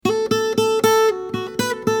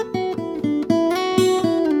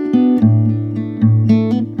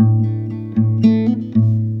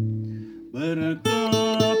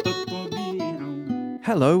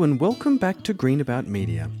Hello and welcome back to Green About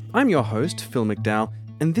Media. I'm your host, Phil McDowell,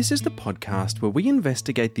 and this is the podcast where we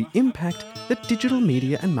investigate the impact that digital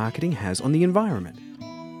media and marketing has on the environment.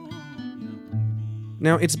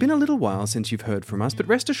 Now, it's been a little while since you've heard from us, but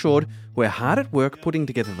rest assured, we're hard at work putting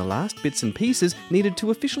together the last bits and pieces needed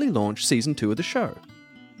to officially launch Season 2 of the show.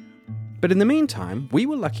 But in the meantime, we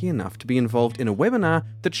were lucky enough to be involved in a webinar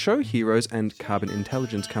that show heroes and carbon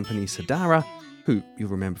intelligence company Sidara, who you'll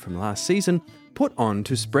remember from last season, put on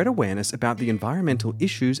to spread awareness about the environmental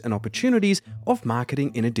issues and opportunities of marketing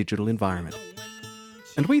in a digital environment.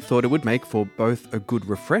 And we thought it would make for both a good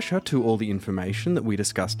refresher to all the information that we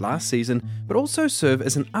discussed last season, but also serve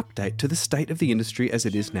as an update to the state of the industry as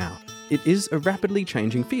it is now. It is a rapidly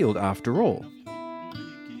changing field after all.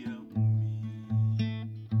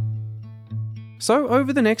 So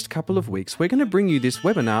over the next couple of weeks, we're going to bring you this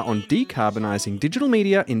webinar on decarbonising digital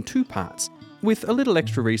media in two parts, with a little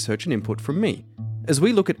extra research and input from me, as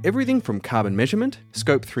we look at everything from carbon measurement,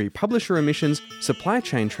 Scope 3 publisher emissions, supply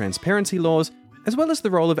chain transparency laws, as well as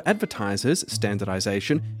the role of advertisers,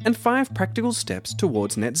 standardisation, and 5 practical steps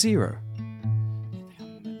towards net zero.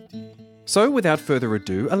 So without further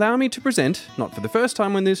ado, allow me to present, not for the first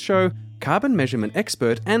time on this show, carbon measurement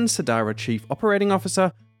expert and Sidara Chief Operating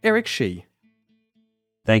Officer, Shih.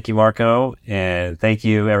 Thank you, Marco, and thank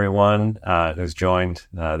you, everyone who's joined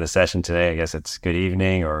the session today. I guess it's good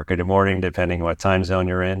evening or good morning, depending what time zone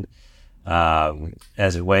you're in.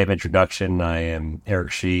 As a way of introduction, I am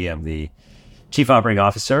Shih. I'm the Chief Operating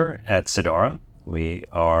Officer at Sidara. We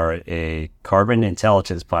are a carbon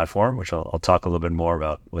intelligence platform, which I'll talk a little bit more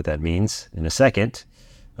about what that means in a second.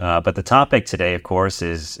 But the topic today, of course,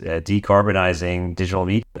 is decarbonizing digital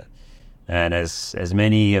media. And as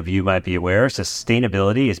many of you might be aware,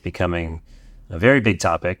 sustainability is becoming a very big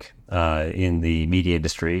topic in the media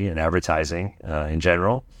industry and advertising in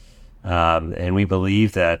general. And we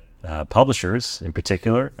believe that publishers, in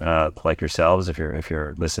particular, like yourselves, if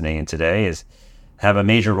you're listening in today, have a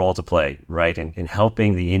major role to play, right, in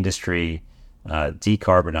helping the industry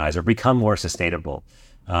decarbonize or become more sustainable.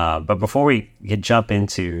 But before we jump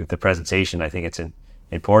into the presentation, I think it's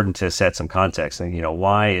important to set some context. And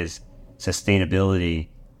why is sustainability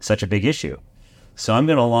such a big issue? So I'm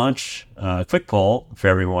going to launch a quick poll for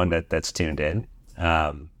everyone that's tuned in.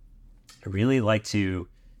 I'd really like to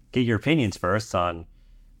get your opinions first on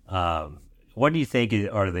what do you think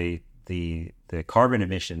are the carbon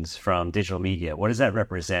emissions from digital media? What does that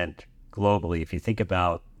represent globally if you think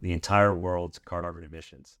about the entire world's carbon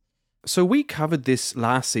emissions? So we covered this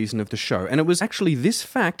last season of the show, and it was actually this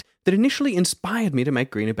fact that initially inspired me to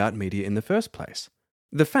make Green About Media in the first place.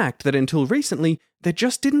 The fact that until recently, there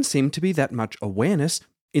just didn't seem to be that much awareness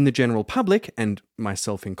in the general public, and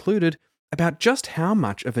myself included, about just how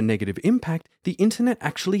much of a negative impact the internet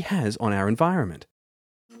actually has on our environment.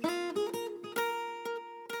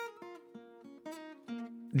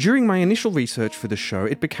 During my initial research for the show,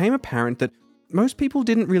 it became apparent that most people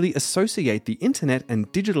didn't really associate the internet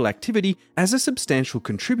and digital activity as a substantial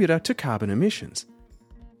contributor to carbon emissions.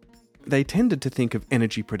 They tended to think of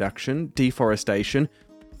energy production, deforestation,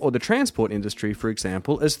 or the transport industry, for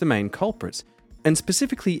example, as the main culprits, and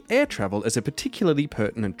specifically air travel as a particularly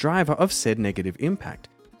pertinent driver of said negative impact.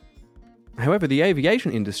 However, the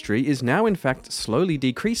aviation industry is now in fact slowly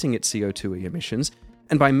decreasing its CO2e emissions,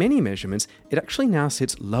 and by many measurements, it actually now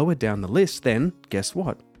sits lower down the list than, guess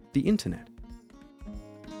what, the internet.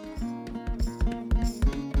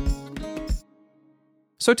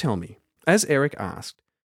 So tell me, as Eric asked,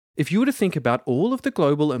 if you were to think about all of the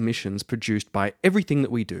global emissions produced by everything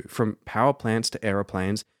that we do, from power plants to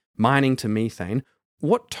aeroplanes, mining to methane,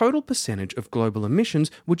 what total percentage of global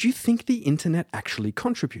emissions would you think the internet actually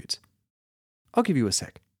contributes? I'll give you a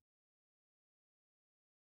sec.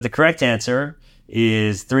 The correct answer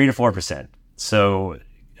is 3 to 4%. So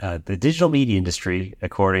the digital media industry,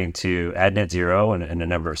 according to AdNet Zero and a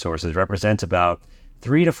number of sources, represents about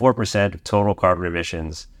 3 to 4% of total carbon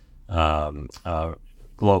emissions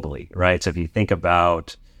globally, right? So if you think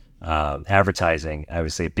about advertising,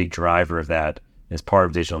 obviously a big driver of that is part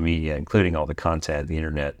of digital media, including all the content, the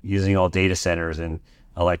internet, using all data centers and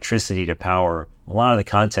electricity to power a lot of the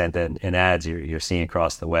content and ads you're seeing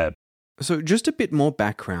across the web. So just a bit more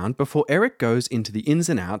background before Eric goes into the ins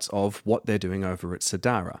and outs of what they're doing over at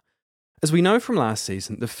Sidara. As we know from last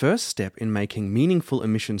season, the first step in making meaningful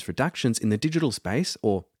emissions reductions in the digital space,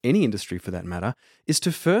 or any industry for that matter, is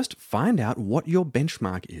to first find out what your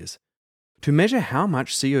benchmark is. To measure how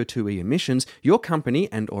much CO2e emissions your company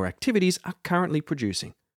and/or activities are currently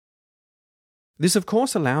producing. This of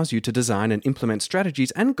course allows you to design and implement strategies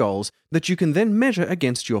and goals that you can then measure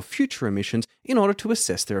against your future emissions in order to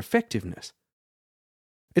assess their effectiveness.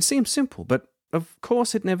 It seems simple, but of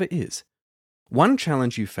course it never is. One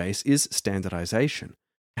challenge you face is standardization,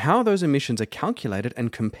 how those emissions are calculated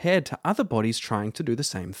and compared to other bodies trying to do the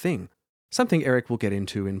same thing, something Eric will get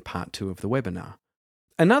into in part 2 of the webinar.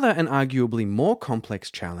 Another and arguably more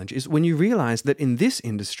complex challenge is when you realize that in this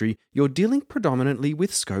industry, you're dealing predominantly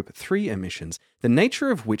with Scope 3 emissions, the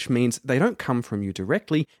nature of which means they don't come from you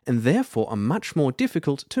directly and therefore are much more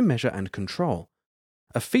difficult to measure and control.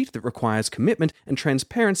 A feat that requires commitment and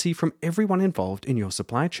transparency from everyone involved in your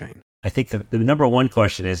supply chain. I think the number one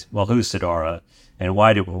question is, well, who's Sadara and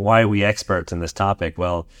why are we experts in this topic?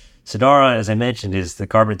 Well, Sadara, as I mentioned, is the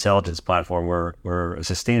carbon intelligence platform. We're a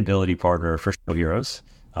sustainability partner for Shih Heroes,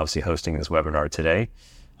 obviously hosting this webinar today.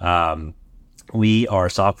 We are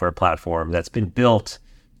a software platform that's been built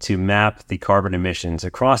to map the carbon emissions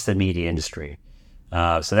across the media industry.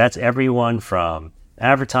 So that's everyone from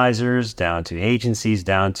advertisers down to agencies,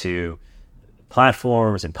 down to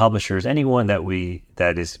platforms and publishers, anyone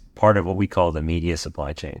that is part of what we call the media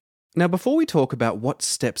supply chain. Now, before we talk about what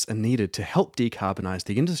steps are needed to help decarbonize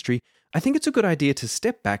the industry, I think it's a good idea to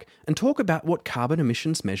step back and talk about what carbon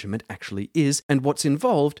emissions measurement actually is and what's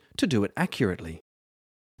involved to do it accurately.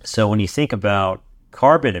 So when you think about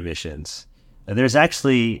carbon emissions, there's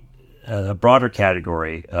actually a broader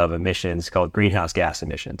category of emissions called greenhouse gas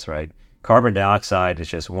emissions, right? Carbon dioxide is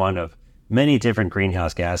just one of many different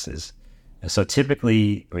greenhouse gases. And so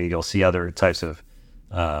typically, you'll see other types of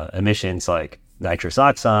emissions like nitrous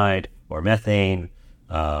oxide or methane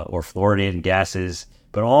or fluorinated gases,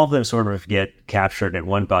 but all of them sort of get captured in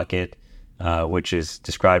one bucket, which is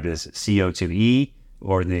described as CO2e,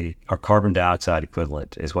 or our carbon dioxide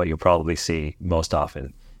equivalent is what you'll probably see most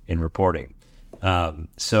often in reporting.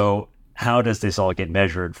 So how does this all get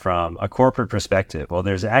measured from a corporate perspective? Well,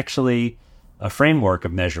 there's actually a framework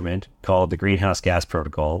of measurement called the Greenhouse Gas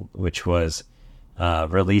Protocol, which was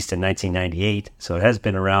released in 1998. So it has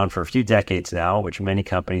been around for a few decades now, which many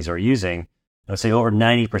companies are using. I would say over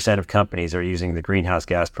 90% of companies are using the Greenhouse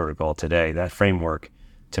Gas Protocol today, that framework,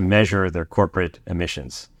 to measure their corporate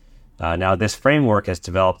emissions. Now, this framework has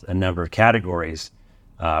developed a number of categories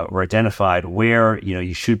or identified where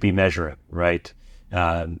you should be measuring, right?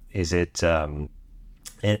 Is it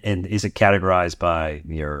categorized by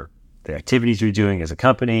the activities you're doing as a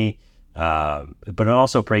company? But it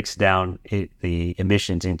also breaks down the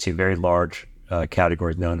emissions into very large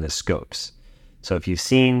categories known as scopes. So if you've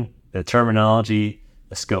seen the terminology,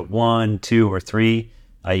 a scope 1, 2, or 3,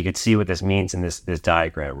 you can see what this means in this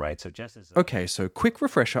diagram, right? So so quick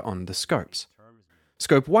refresher on the scopes.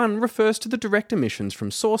 Scope 1 refers to the direct emissions from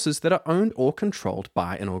sources that are owned or controlled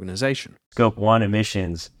by an organization. Scope 1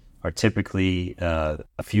 emissions are typically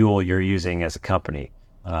a fuel you're using as a company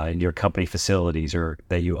in your company facilities or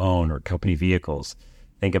that you own, or company vehicles.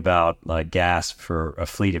 Think about like gas for a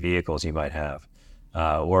fleet of vehicles you might have.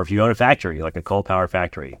 Or if you own a factory, like a coal power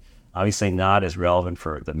factory. Obviously not as relevant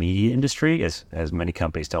for the media industry as many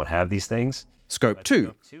companies don't have these things. Scope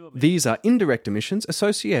 2. These are indirect emissions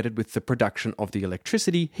associated with the production of the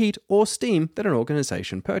electricity, heat, or steam that an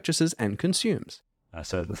organization purchases and consumes.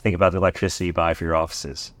 So think about the electricity you buy for your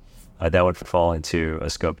offices. That would fall into a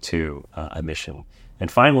Scope 2 emission. And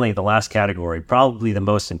finally, the last category, probably the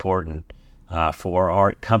most important for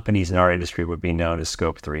our companies in our industry, would be known as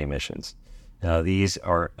Scope 3 emissions. These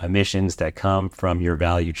are emissions that come from your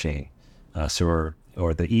value chain. Or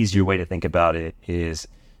the easier way to think about it is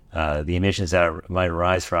the emissions that might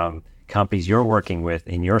arise from companies you're working with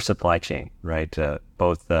in your supply chain, right?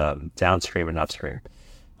 Both downstream and upstream.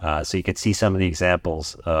 So you can see some of the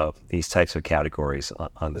examples of these types of categories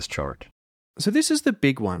on this chart. So this is the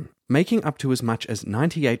big one, making up to as much as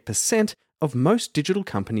 98% of most digital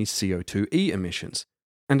companies' CO2e emissions.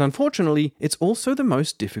 And unfortunately, it's also the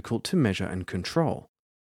most difficult to measure and control.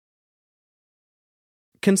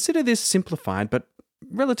 Consider this simplified but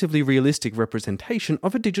relatively realistic representation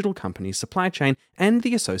of a digital company's supply chain and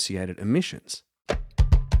the associated emissions.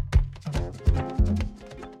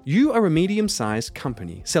 You are a medium-sized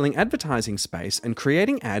company selling advertising space and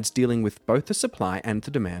creating ads dealing with both the supply and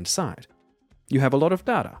the demand side. You have a lot of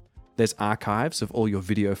data. There's archives of all your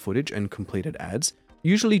video footage and completed ads,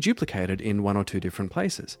 usually duplicated in 1 or 2 different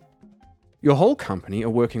places. Your whole company are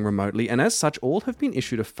working remotely, and as such all have been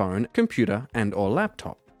issued a phone, computer, and/or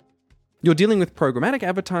laptop. You're dealing with programmatic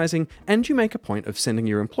advertising, and you make a point of sending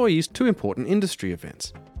your employees to important industry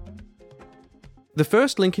events. The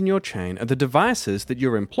first link in your chain are the devices that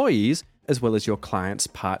your employees, as well as your clients,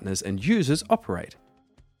 partners, and users operate.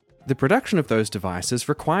 The production of those devices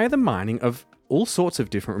require the mining of all sorts of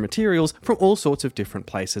different materials from all sorts of different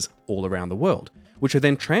places all around the world, which are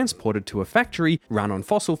then transported to a factory run on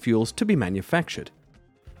fossil fuels to be manufactured.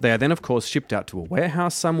 They are then of course shipped out to a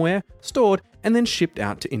warehouse somewhere, stored, and then shipped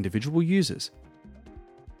out to individual users.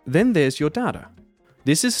 Then there's your data.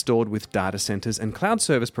 This is stored with data centers and cloud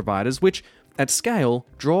service providers which, at scale,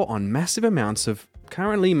 draw on massive amounts of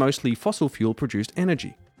currently mostly fossil fuel produced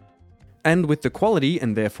energy. And with the quality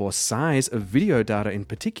and therefore size of video data in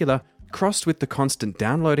particular, crossed with the constant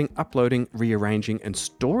downloading, uploading, rearranging, and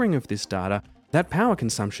storing of this data, that power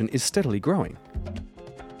consumption is steadily growing.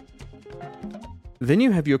 Then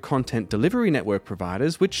you have your content delivery network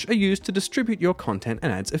providers, which are used to distribute your content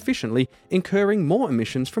and ads efficiently, incurring more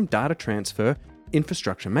emissions from data transfer,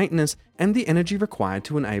 infrastructure maintenance, and the energy required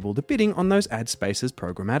to enable the bidding on those ad spaces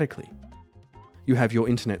programmatically. You have your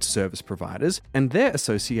internet service providers and their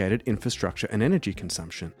associated infrastructure and energy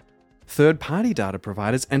consumption. Third-party data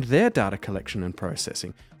providers and their data collection and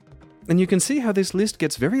processing. And you can see how this list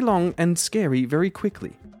gets very long and scary very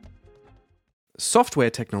quickly. Software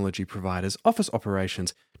technology providers, office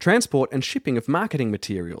operations, transport and shipping of marketing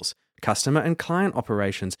materials, customer and client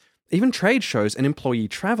operations, even trade shows and employee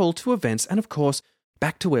travel to events, and of course,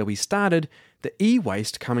 back to where we started, the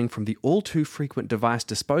e-waste coming from the all-too-frequent device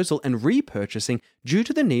disposal and repurchasing due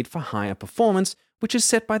to the need for higher performance, which is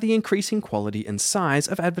set by the increasing quality and size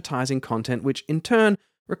of advertising content, which in turn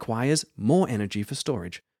requires more energy for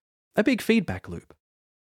storage. A big feedback loop.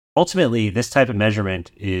 Ultimately, this type of measurement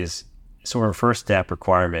is sort of a first step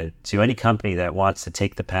requirement to any company that wants to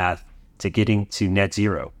take the path to getting to net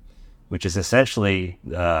zero, which is essentially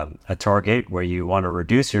a target where you want to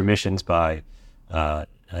reduce your emissions by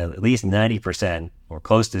at least 90% or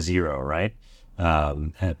close to zero, right?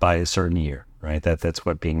 By a certain year, right? That's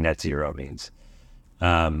what being net zero means.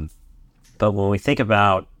 But when we think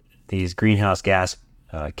about these greenhouse gas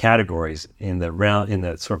categories in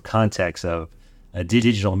the sort of context of a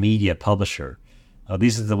digital media publisher,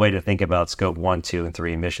 this is the way to think about scope 1, 2, and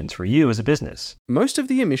 3 emissions for you as a business. Most of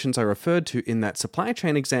the emissions I referred to in that supply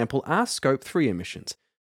chain example are scope 3 emissions.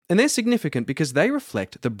 And they're significant because they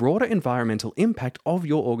reflect the broader environmental impact of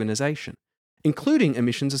your organization, including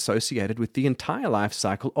emissions associated with the entire life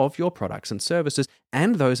cycle of your products and services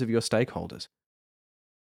and those of your stakeholders.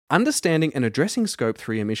 Understanding and addressing scope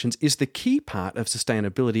 3 emissions is the key part of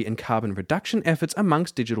sustainability and carbon reduction efforts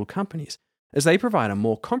amongst digital companies, as they provide a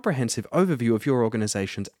more comprehensive overview of your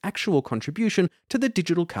organization's actual contribution to the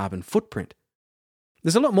digital carbon footprint.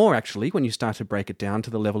 There's a lot more actually when you start to break it down to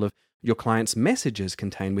the level of your clients' messages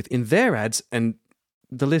contained within their ads, and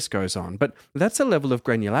the list goes on, but that's a level of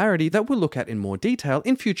granularity that we'll look at in more detail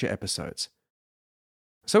in future episodes.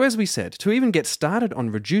 So as we said, to even get started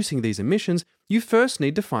on reducing these emissions, you first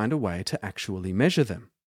need to find a way to actually measure them.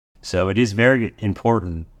 So it is very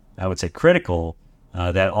important, I would say critical,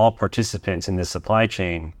 that all participants in this supply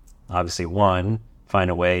chain, obviously, one, find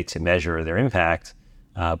a way to measure their impact,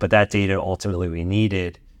 but that data ultimately we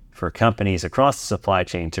needed for companies across the supply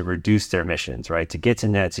chain to reduce their emissions, right? To get to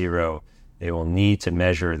net zero, they will need to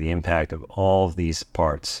measure the impact of all of these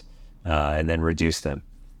parts and then reduce them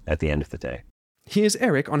at the end of the day. Here's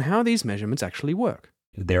Eric on how these measurements actually work.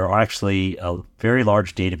 There are actually very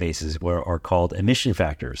large databases where are called emission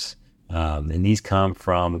factors. And these come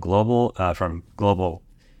from global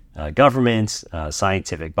governments,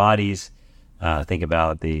 scientific bodies. Think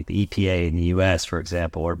about the EPA in the US, for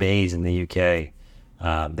example, or BASE in the UK.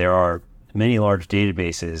 There are many large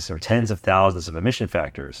databases or tens of thousands of emission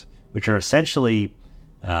factors, which are essentially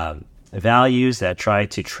values that try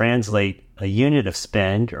to translate a unit of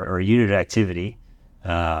spend or a unit of activity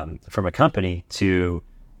from a company to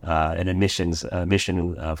an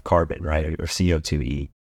emission of carbon, right, or CO2e.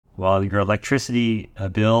 While your electricity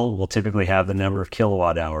bill will typically have the number of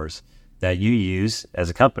kilowatt hours that you use as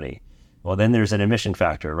a company, well, then there's an emission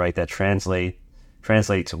factor, right, that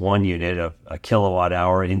translates 1 unit of a kilowatt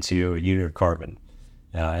hour into a unit of carbon.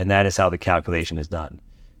 And that is how the calculation is done.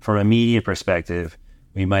 From a media perspective,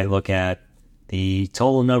 we might look at the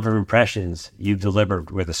total number of impressions you've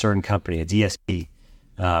delivered with a certain company, a DSP.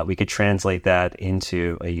 We could translate that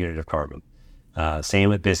into a unit of carbon. Same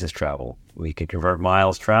with business travel. We could convert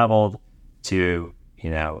miles traveled to,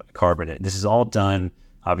 carbon. This is all done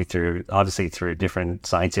obviously through different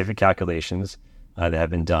scientific calculations that have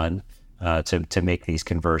been done to make these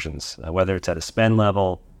conversions, whether it's at a spend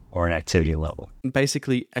level or an activity level.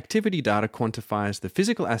 Basically, activity data quantifies the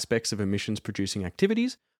physical aspects of emissions-producing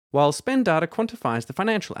activities, while spend data quantifies the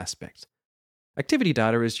financial aspects. Activity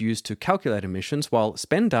data is used to calculate emissions, while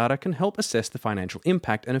spend data can help assess the financial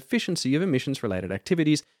impact and efficiency of emissions-related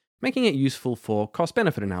activities, making it useful for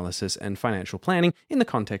cost-benefit analysis and financial planning in the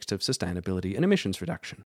context of sustainability and emissions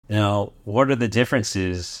reduction. Now, what are the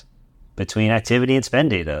differences between activity and spend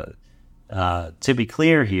data? To be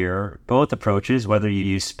clear here, both approaches, whether you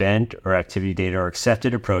use spend or activity data, are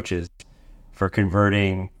accepted approaches for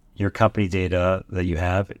converting your company data that you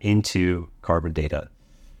have into carbon data.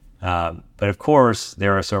 But of course,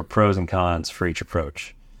 there are sort of pros and cons for each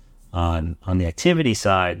approach. On the activity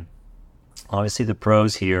side, obviously the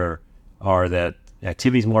pros here are that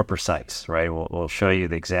activity is more precise, right? We'll show you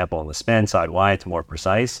the example on the spend side, why it's more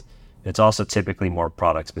precise. It's also typically more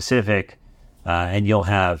product specific, and you'll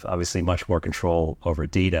have obviously much more control over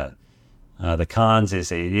data. The cons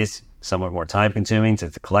is it is somewhat more time consuming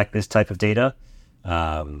to collect this type of data.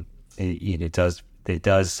 It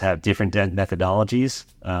does have different methodologies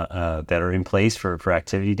that are in place for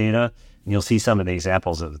activity data. And you'll see some of the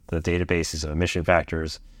examples of the databases of emission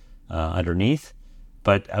factors underneath.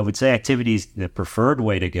 But I would say activity is the preferred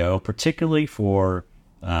way to go, particularly for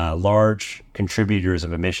large contributors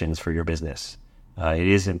of emissions for your business. It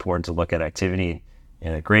is important to look at activity.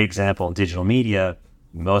 And a great example in digital media,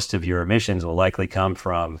 most of your emissions will likely come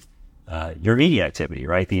from your media activity,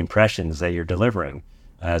 right? The impressions that you're delivering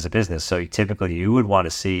as a business. So typically you would want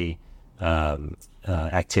to see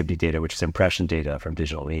activity data, which is impression data from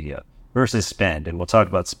digital media, versus spend. And we'll talk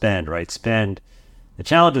about spend, right? Spend, the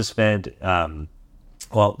challenge of spend,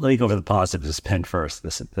 well, let me go over the positives of spend first.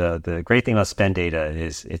 The great thing about spend data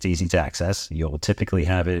is it's easy to access. You'll typically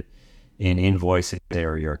have it in invoicing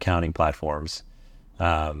or your accounting platforms.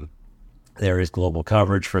 There is global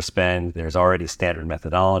coverage for spend. There's already standard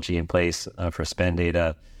methodology in place for spend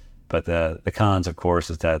data. But the cons, of course,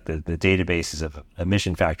 is that the databases of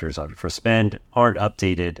emission factors for spend aren't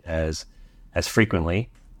updated as frequently,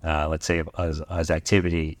 let's say, as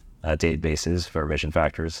activity databases for emission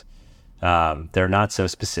factors. They're not so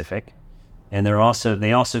specific, and they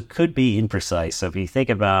also could be imprecise. So if you think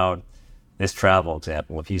about this travel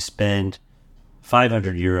example, if you spend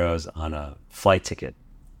 500 euros on a flight ticket,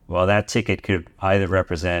 well, that ticket could either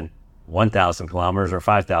represent 1,000 kilometers or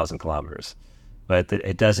 5,000 kilometers. But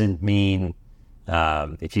it doesn't mean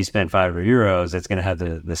if you spend 500 euros, it's going to have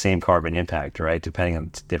the same carbon impact, right? Depending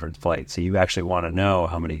on different flights. So you actually want to know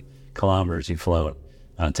how many kilometers you've flown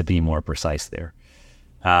to be more precise there.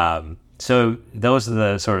 So those are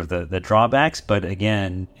the sort of the drawbacks. But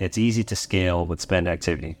again, it's easy to scale with spend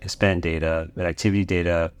data. But activity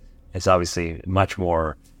data is obviously much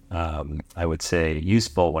more, I would say,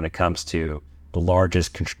 useful when it comes to the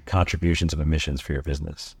largest contributions of emissions for your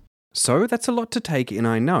business. So that's a lot to take in,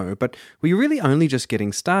 I know, but we're really only just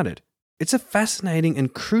getting started. It's a fascinating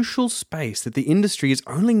and crucial space that the industry is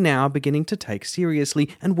only now beginning to take seriously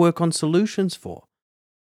and work on solutions for.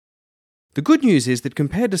 The good news is that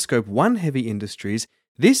compared to Scope 1 heavy industries,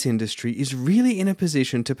 this industry is really in a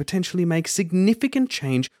position to potentially make significant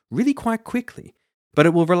change really quite quickly, but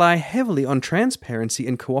it will rely heavily on transparency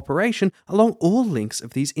and cooperation along all links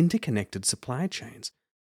of these interconnected supply chains,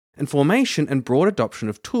 and formation and broad adoption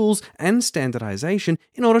of tools and standardization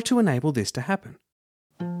in order to enable this to happen.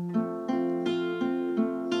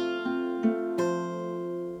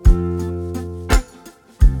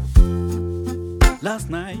 Last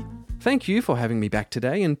night. Thank you for having me back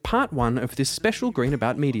today in part 1 of this special Green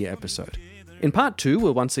About Media episode. In part 2,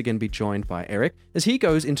 we'll once again be joined by Eric as he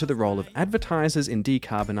goes into the role of advertisers in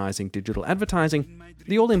decarbonising digital advertising,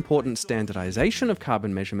 the all-important standardization of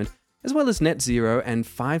carbon measurement, as well as net zero and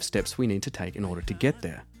 5 steps we need to take in order to get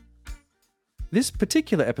there. This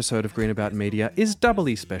particular episode of Green About Media is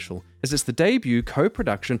doubly special, as it's the debut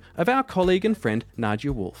co-production of our colleague and friend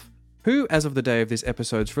Nadia Wolf, who, as of the day of this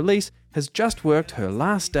episode's release, has just worked her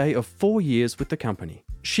last day of 4 years with the company.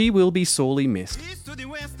 She will be sorely missed.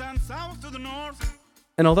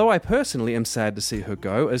 And although I personally am sad to see her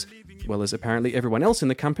go, as well as apparently everyone else in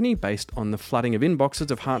the company, based on the flooding of inboxes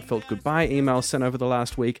of heartfelt goodbye emails sent over the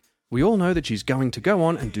last week, we all know that she's going to go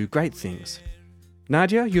on and do great things.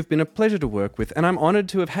 Nadia, you've been a pleasure to work with, and I'm honoured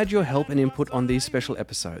to have had your help and input on these special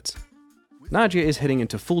episodes. Nadia is heading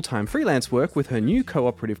into full-time freelance work with her new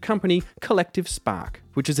cooperative company, Collective Spark,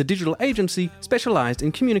 which is a digital agency specialised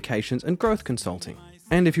in communications and growth consulting.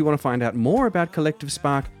 And if you want to find out more about Collective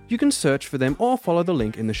Spark, you can search for them or follow the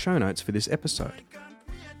link in the show notes for this episode.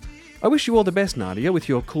 I wish you all the best, Nadia, with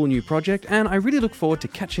your cool new project, and I really look forward to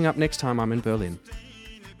catching up next time I'm in Berlin.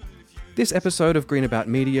 This episode of Green About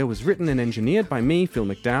Media was written and engineered by me, Phil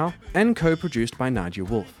McDowell, and co-produced by Nadia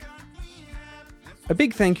Wolf. A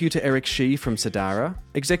big thank you to Eric Shih from Sadara,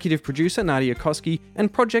 executive producer Nadia Koski,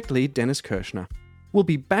 and project lead Dennis Kirschner. We'll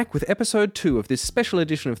be back with episode 2 of this special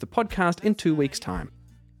edition of the podcast in 2 weeks' time.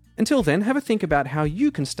 Until then, have a think about how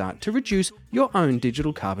you can start to reduce your own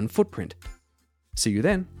digital carbon footprint. See you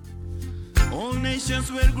then. All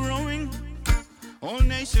nations were growing, all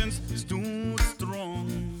nations stood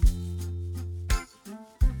strong.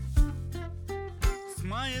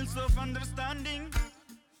 miles of understanding.